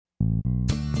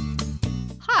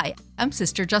Hi, I'm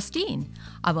Sister Justine.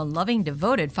 I'm a loving,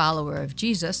 devoted follower of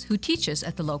Jesus who teaches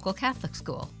at the local Catholic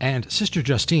school. And Sister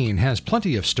Justine has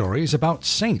plenty of stories about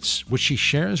saints, which she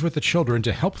shares with the children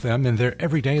to help them in their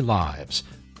everyday lives.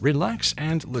 Relax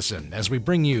and listen as we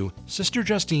bring you Sister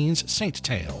Justine's Saint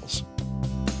Tales.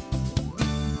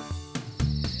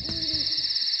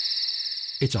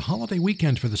 It's a holiday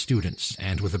weekend for the students,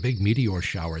 and with a big meteor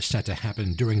shower set to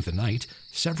happen during the night,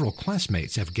 several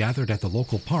classmates have gathered at the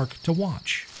local park to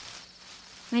watch.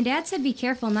 My dad said be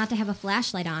careful not to have a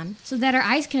flashlight on, so that our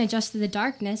eyes can adjust to the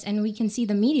darkness and we can see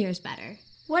the meteors better.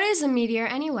 What is a meteor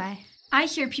anyway? I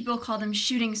hear people call them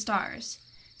shooting stars.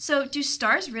 So, do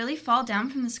stars really fall down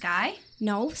from the sky?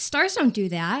 No, stars don't do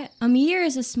that. A meteor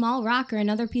is a small rock or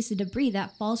another piece of debris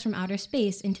that falls from outer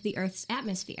space into the Earth's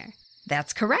atmosphere.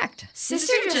 That's correct.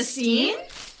 Sister Justine?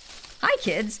 Hi,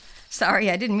 kids. Sorry,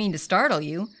 I didn't mean to startle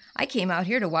you. I came out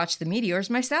here to watch the meteors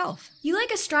myself. You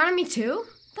like astronomy too?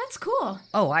 That's cool.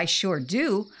 Oh, I sure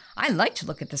do. I like to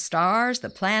look at the stars, the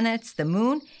planets, the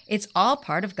moon. It's all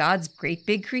part of God's great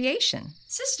big creation.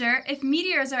 Sister, if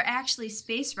meteors are actually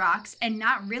space rocks and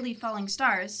not really falling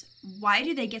stars, why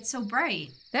do they get so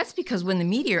bright? That's because when the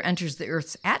meteor enters the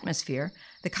Earth's atmosphere,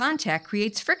 the contact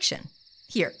creates friction.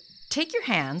 Here, take your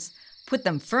hands, put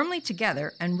them firmly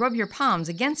together, and rub your palms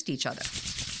against each other.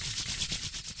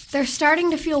 They're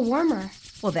starting to feel warmer.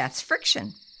 Well, that's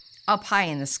friction. Up high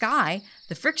in the sky,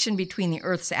 the friction between the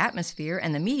Earth's atmosphere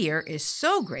and the meteor is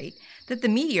so great that the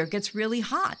meteor gets really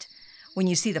hot. When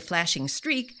you see the flashing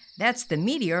streak, that's the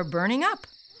meteor burning up.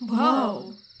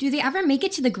 Whoa. Do they ever make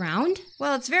it to the ground?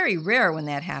 Well, it's very rare when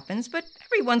that happens, but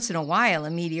every once in a while a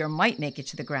meteor might make it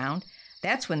to the ground.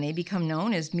 That's when they become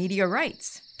known as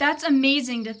meteorites. That's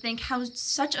amazing to think how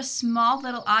such a small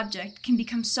little object can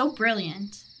become so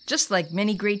brilliant. Just like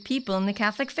many great people in the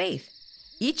Catholic faith.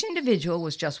 Each individual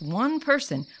was just one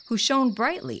person who shone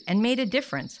brightly and made a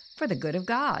difference for the good of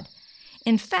God.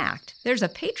 In fact, there's a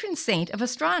patron saint of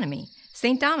astronomy,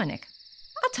 St. Dominic.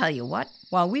 I'll tell you what,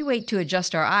 while we wait to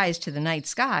adjust our eyes to the night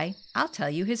sky, I'll tell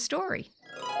you his story.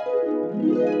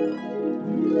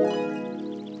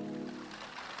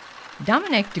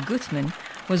 Dominic de Guzman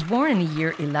was born in the year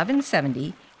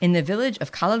 1170 in the village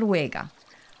of Calaluega,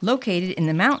 located in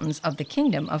the mountains of the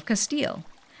Kingdom of Castile.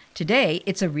 Today,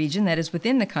 it's a region that is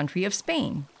within the country of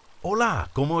Spain. Hola,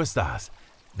 ¿cómo estás?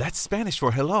 That's Spanish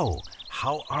for hello.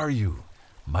 How are you?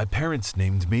 My parents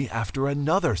named me after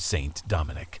another Saint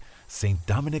Dominic, Saint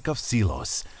Dominic of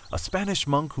Silos, a Spanish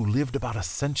monk who lived about a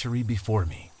century before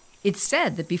me. It's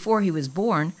said that before he was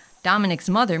born, Dominic's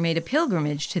mother made a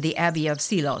pilgrimage to the Abbey of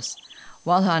Silos.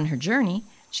 While on her journey,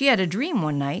 she had a dream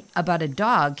one night about a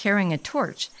dog carrying a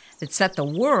torch that set the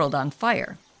world on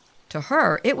fire. To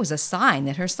her, it was a sign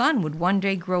that her son would one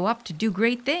day grow up to do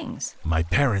great things. My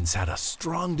parents had a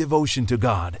strong devotion to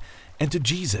God and to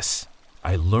Jesus.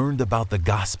 I learned about the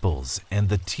Gospels and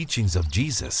the teachings of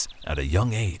Jesus at a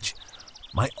young age.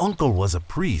 My uncle was a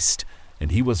priest,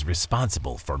 and he was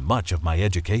responsible for much of my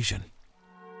education.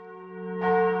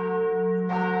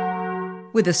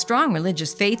 With a strong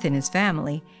religious faith in his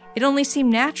family, it only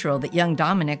seemed natural that young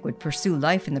Dominic would pursue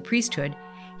life in the priesthood.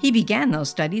 He began those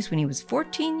studies when he was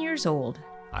 14 years old.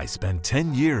 I spent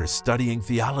 10 years studying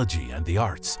theology and the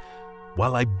arts.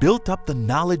 While I built up the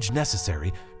knowledge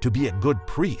necessary to be a good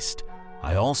priest,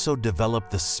 I also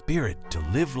developed the spirit to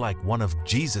live like one of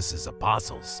Jesus'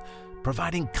 apostles,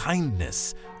 providing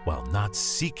kindness while not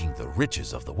seeking the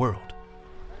riches of the world.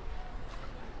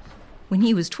 When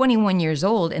he was 21 years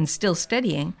old and still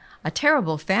studying, a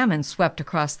terrible famine swept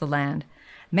across the land.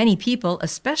 Many people,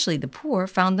 especially the poor,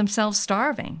 found themselves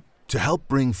starving. To help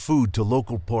bring food to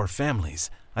local poor families,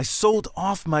 I sold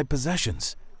off my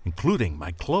possessions, including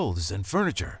my clothes and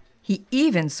furniture. He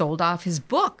even sold off his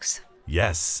books.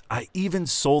 Yes, I even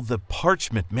sold the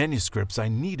parchment manuscripts I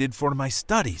needed for my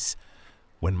studies.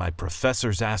 When my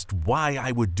professors asked why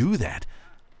I would do that,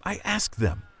 I asked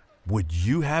them, "Would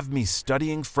you have me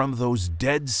studying from those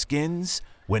dead skins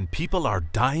when people are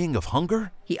dying of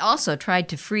hunger?" He also tried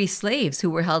to free slaves who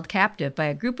were held captive by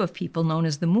a group of people known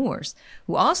as the Moors,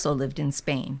 who also lived in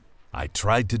Spain. I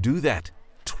tried to do that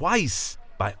twice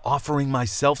by offering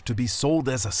myself to be sold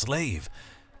as a slave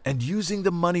and using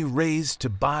the money raised to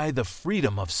buy the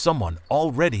freedom of someone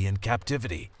already in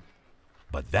captivity.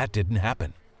 But that didn't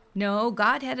happen. No,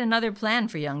 God had another plan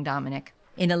for young Dominic.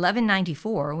 In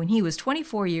 1194, when he was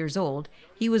 24 years old,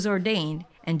 he was ordained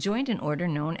and joined an order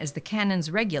known as the Canons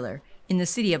Regular in the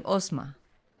city of Osma.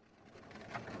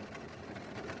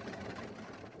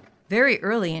 Very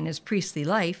early in his priestly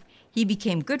life, he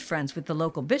became good friends with the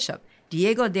local bishop,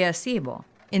 Diego de Acebo.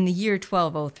 In the year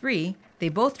 1203, They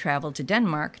both traveled to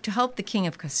Denmark to help the King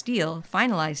of Castile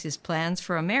finalize his plans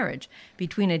for a marriage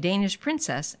between a Danish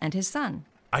princess and his son.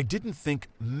 I didn't think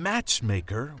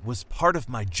matchmaker was part of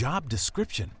my job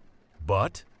description,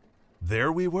 but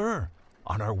there we were,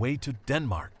 on our way to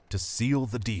Denmark to seal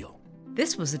the deal.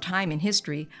 This was a time in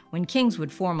history when kings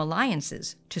would form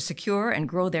alliances to secure and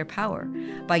grow their power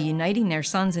by uniting their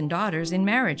sons and daughters in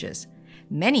marriages.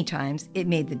 Many times it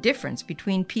made the difference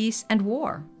between peace and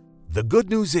war. The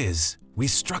good news is we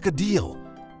struck a deal,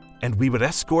 and we would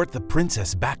escort the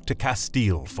princess back to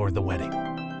Castile for the wedding.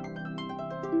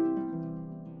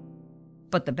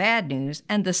 But the bad news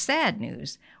and the sad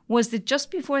news was that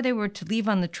just before they were to leave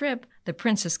on the trip, the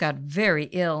princess got very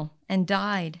ill and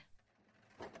died.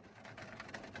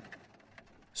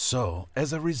 So,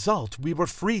 as a result, we were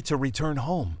free to return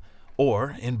home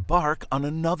or embark on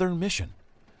another mission.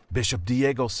 Bishop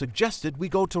Diego suggested we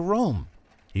go to Rome.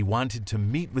 He wanted to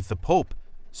meet with the Pope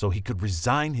so he could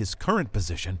resign his current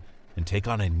position and take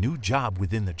on a new job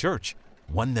within the church,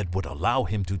 one that would allow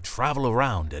him to travel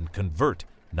around and convert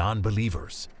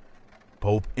non-believers.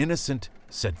 Pope Innocent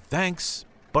said thanks,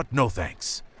 but no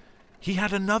thanks. He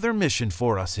had another mission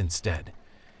for us instead.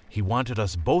 He wanted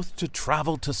us both to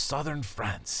travel to southern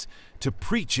France to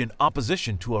preach in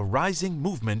opposition to a rising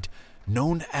movement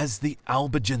known as the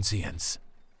Albigensians.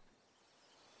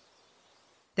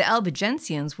 The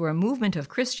Albigensians were a movement of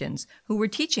Christians who were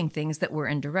teaching things that were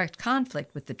in direct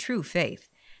conflict with the true faith.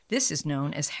 This is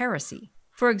known as heresy.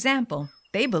 For example,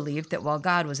 they believed that while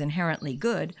God was inherently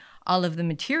good, all of the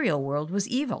material world was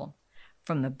evil.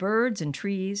 From the birds and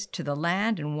trees to the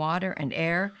land and water and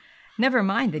air, never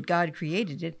mind that God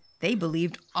created it, they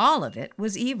believed all of it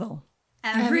was evil.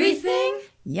 Everything?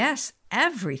 Yes,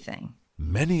 everything.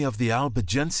 Many of the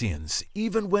Albigensians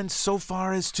even went so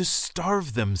far as to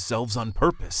starve themselves on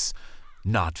purpose.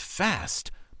 Not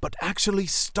fast, but actually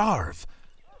starve,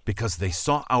 because they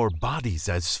saw our bodies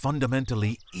as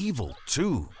fundamentally evil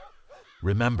too.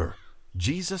 Remember,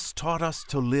 Jesus taught us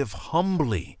to live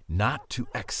humbly, not to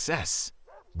excess.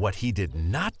 What he did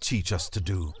not teach us to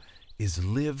do is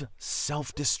live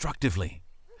self-destructively.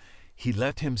 He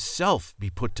let himself be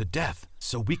put to death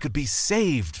so we could be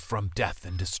saved from death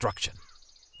and destruction.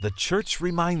 The church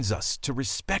reminds us to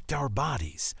respect our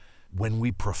bodies. When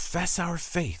we profess our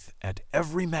faith at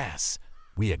every Mass,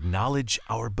 we acknowledge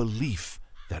our belief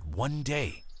that one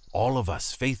day all of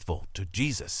us faithful to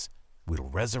Jesus will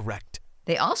resurrect.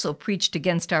 They also preached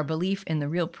against our belief in the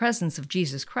real presence of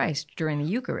Jesus Christ during the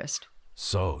Eucharist.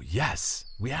 So, yes,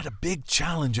 we had a big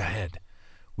challenge ahead.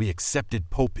 We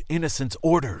accepted Pope Innocent's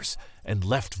orders and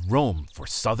left Rome for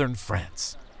southern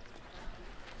France.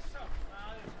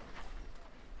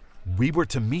 We were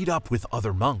to meet up with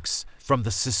other monks from the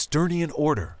Cistercian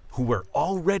order who were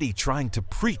already trying to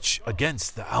preach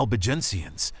against the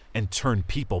Albigensians and turn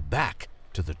people back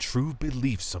to the true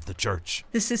beliefs of the church.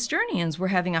 The Cistercians were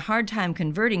having a hard time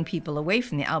converting people away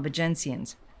from the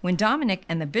Albigensians. When Dominic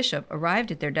and the bishop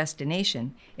arrived at their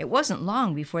destination, it wasn't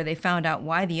long before they found out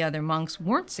why the other monks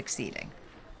weren't succeeding.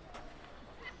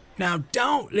 Now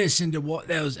don't listen to what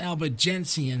those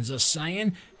Albigensians are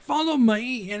saying. Follow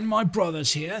me and my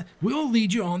brothers here. We'll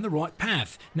lead you on the right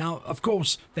path. Now, of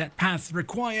course, that path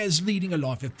requires leading a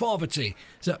life of poverty.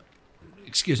 So,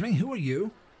 excuse me, who are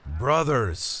you?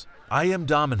 Brothers, I am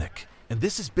Dominic, and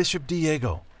this is Bishop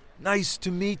Diego. Nice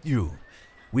to meet you.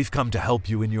 We've come to help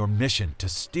you in your mission to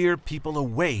steer people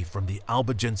away from the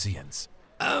Albigensians.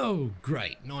 Oh,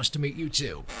 great. Nice to meet you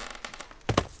too.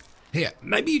 Here,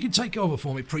 maybe you can take over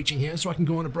for me preaching here so I can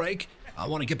go on a break. I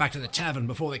want to get back to the tavern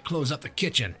before they close up the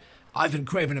kitchen. I've been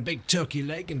craving a big turkey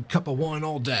leg and cup of wine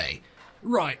all day.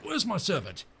 Right, where's my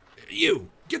servant? You,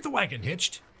 get the wagon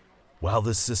hitched. While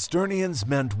the Cistercians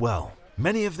meant well,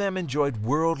 many of them enjoyed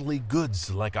worldly goods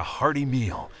like a hearty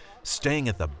meal, staying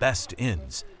at the best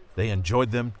inns. They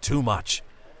enjoyed them too much.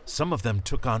 Some of them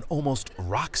took on almost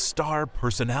rock star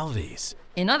personalities.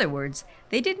 In other words,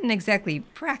 they didn't exactly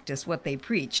practice what they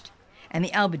preached, and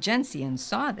the Albigensians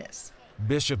saw this.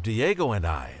 Bishop Diego and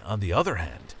I, on the other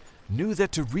hand, knew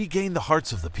that to regain the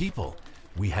hearts of the people,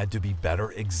 we had to be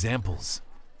better examples.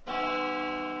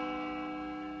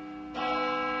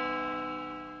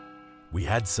 We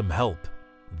had some help.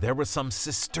 There were some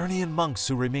Cistercian monks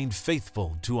who remained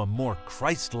faithful to a more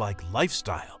Christ-like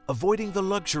lifestyle, avoiding the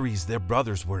luxuries their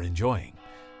brothers were enjoying.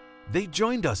 They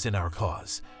joined us in our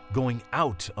cause, going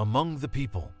out among the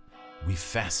people. We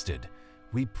fasted.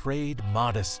 We prayed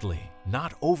modestly,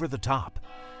 not over the top.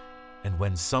 And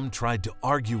when some tried to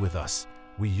argue with us,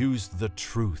 we used the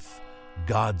truth,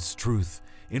 God's truth,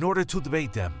 in order to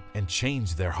debate them and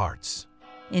change their hearts.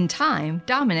 In time,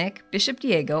 Dominic, Bishop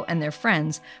Diego, and their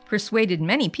friends persuaded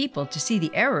many people to see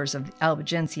the errors of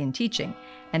Albigensian teaching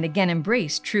and again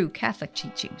embrace true Catholic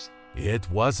teachings. It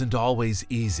wasn't always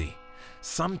easy.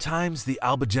 Sometimes the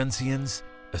Albigensians,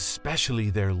 especially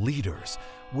their leaders,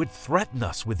 would threaten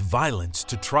us with violence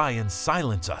to try and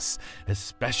silence us,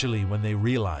 especially when they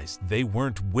realized they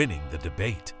weren't winning the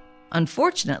debate.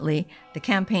 Unfortunately, the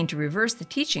campaign to reverse the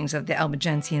teachings of the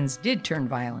Albigensians did turn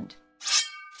violent.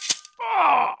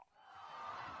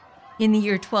 In the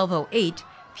year 1208,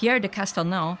 Pierre de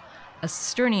Castelnau, a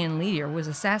Cistercian leader, was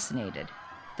assassinated.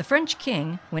 The French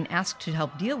king, when asked to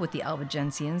help deal with the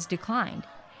Albigensians, declined.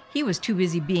 He was too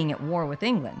busy being at war with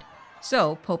England,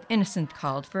 so Pope Innocent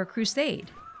called for a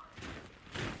crusade.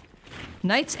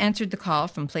 Knights answered the call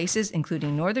from places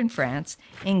including northern France,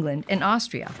 England, and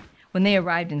Austria. When they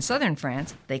arrived in southern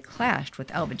France, they clashed with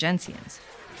Albigensians.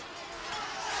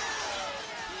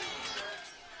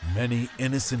 Many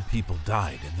innocent people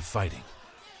died in the fighting.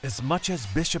 As much as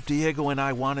Bishop Diego and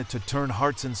I wanted to turn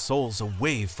hearts and souls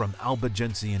away from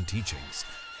Albigensian teachings,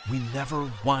 we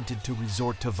never wanted to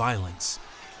resort to violence.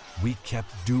 We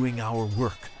kept doing our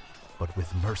work, but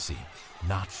with mercy,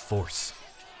 not force.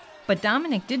 But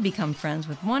Dominic did become friends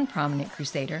with one prominent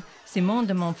crusader, Simon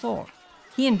de Montfort.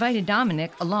 He invited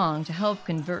Dominic along to help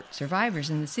convert survivors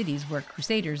in the cities where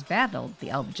crusaders battled the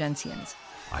Albigensians.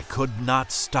 I could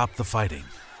not stop the fighting,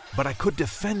 but I could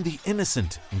defend the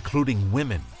innocent, including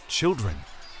women, children,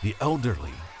 the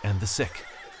elderly, and the sick.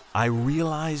 I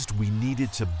realized we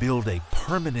needed to build a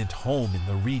permanent home in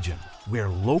the region where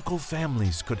local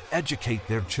families could educate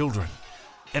their children,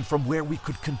 and from where we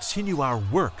could continue our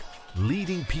work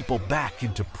leading people back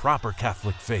into proper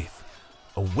Catholic faith,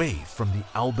 away from the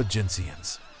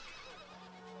Albigensians.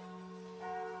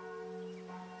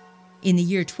 In the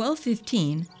year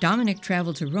 1215, Dominic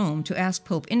traveled to Rome to ask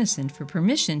Pope Innocent for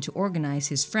permission to organize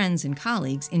his friends and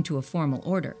colleagues into a formal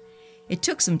order. It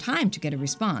took some time to get a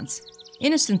response.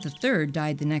 Innocent III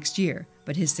died the next year,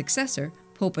 but his successor,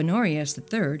 Pope Honorius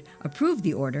III, approved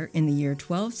the order in the year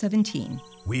 1217.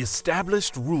 We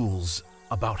established rules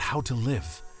about how to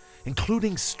live,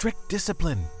 including strict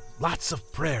discipline, lots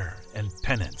of prayer, and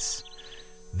penance.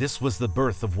 This was the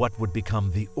birth of what would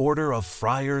become the Order of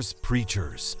Friars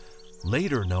Preachers,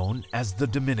 later known as the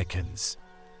Dominicans.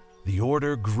 The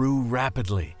order grew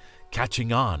rapidly,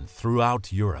 catching on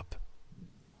throughout Europe.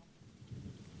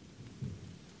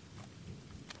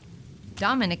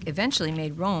 Dominic eventually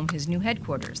made Rome his new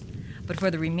headquarters, but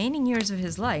for the remaining years of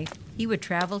his life, he would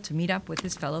travel to meet up with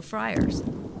his fellow friars.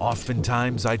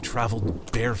 Oftentimes I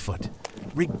traveled barefoot,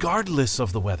 regardless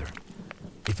of the weather.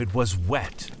 If it was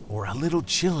wet or a little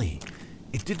chilly,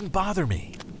 it didn't bother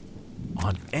me.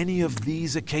 On any of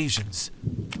these occasions,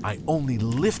 I only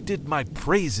lifted my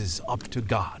praises up to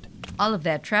God. All of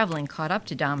that traveling caught up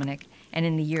to Dominic, and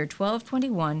in the year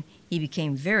 1221, he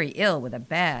became very ill with a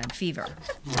bad fever.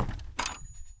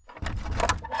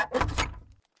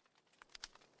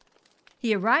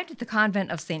 He arrived at the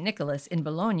convent of St. Nicholas in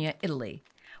Bologna, Italy.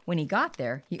 When he got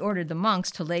there, he ordered the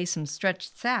monks to lay some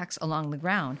stretched sacks along the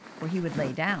ground where he would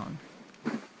lay down.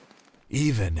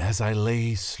 Even as I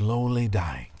lay slowly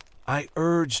dying, I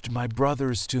urged my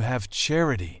brothers to have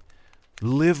charity,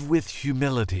 live with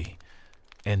humility,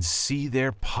 and see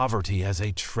their poverty as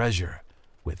a treasure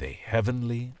with a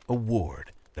heavenly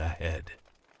award ahead.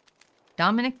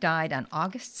 Dominic died on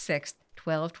August 6,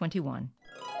 1221.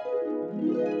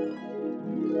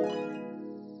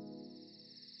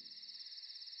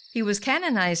 He was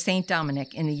canonized Saint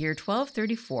Dominic in the year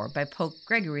 1234 by Pope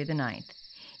Gregory IX.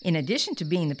 In addition to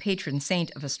being the patron saint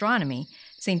of astronomy,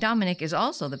 Saint Dominic is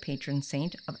also the patron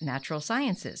saint of natural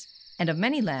sciences and of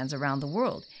many lands around the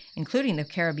world, including the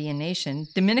Caribbean nation,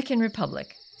 Dominican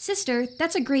Republic. Sister,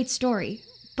 that's a great story,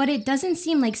 but it doesn't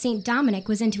seem like Saint Dominic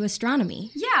was into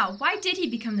astronomy. Yeah, why did he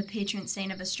become the patron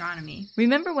saint of astronomy?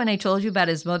 Remember when I told you about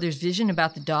his mother's vision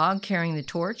about the dog carrying the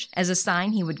torch as a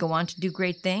sign he would go on to do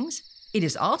great things? It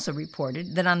is also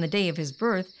reported that on the day of his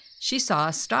birth, she saw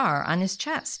a star on his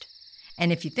chest.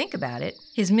 And if you think about it,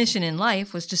 his mission in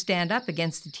life was to stand up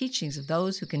against the teachings of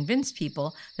those who convinced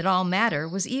people that all matter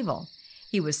was evil.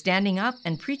 He was standing up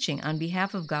and preaching on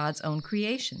behalf of God's own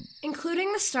creation.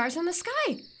 Including the stars in the sky.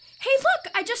 Hey,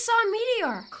 look, I just saw a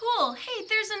meteor. Cool. Hey,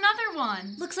 there's another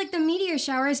one. Looks like the meteor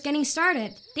shower is getting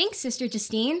started. Thanks, Sister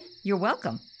Justine. You're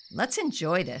welcome. Let's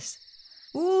enjoy this.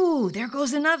 Ooh, there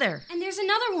goes another. And there's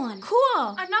another one.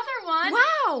 Cool. Another one.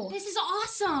 Wow. This is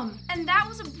awesome. And that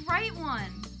was a bright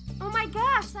one. Oh my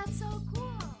gosh, that's so cool.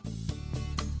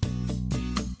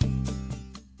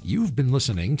 You've been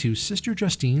listening to Sister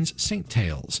Justine's Saint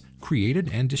Tales, created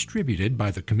and distributed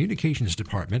by the Communications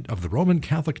Department of the Roman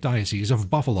Catholic Diocese of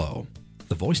Buffalo.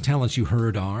 The voice talents you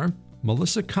heard are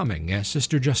Melissa Cumming as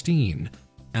Sister Justine,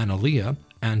 Analia,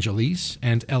 Angelise,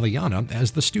 and Eliana as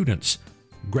the students,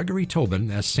 Gregory Tobin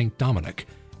as St. Dominic,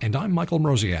 and I'm Michael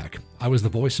Mroziak. I was the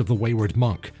voice of the Wayward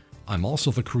Monk. I'm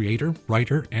also the creator,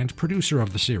 writer, and producer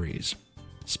of the series.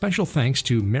 Special thanks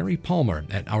to Mary Palmer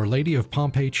at Our Lady of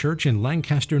Pompeii Church in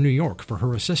Lancaster, New York for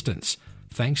her assistance.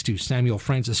 Thanks to Samuel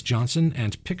Francis Johnson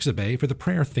and Pixabay for the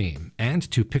prayer theme, and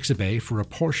to Pixabay for a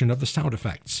portion of the sound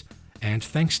effects. And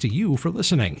thanks to you for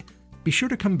listening. Be sure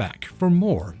to come back for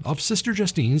more of Sister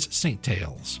Justine's Saint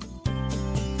Tales.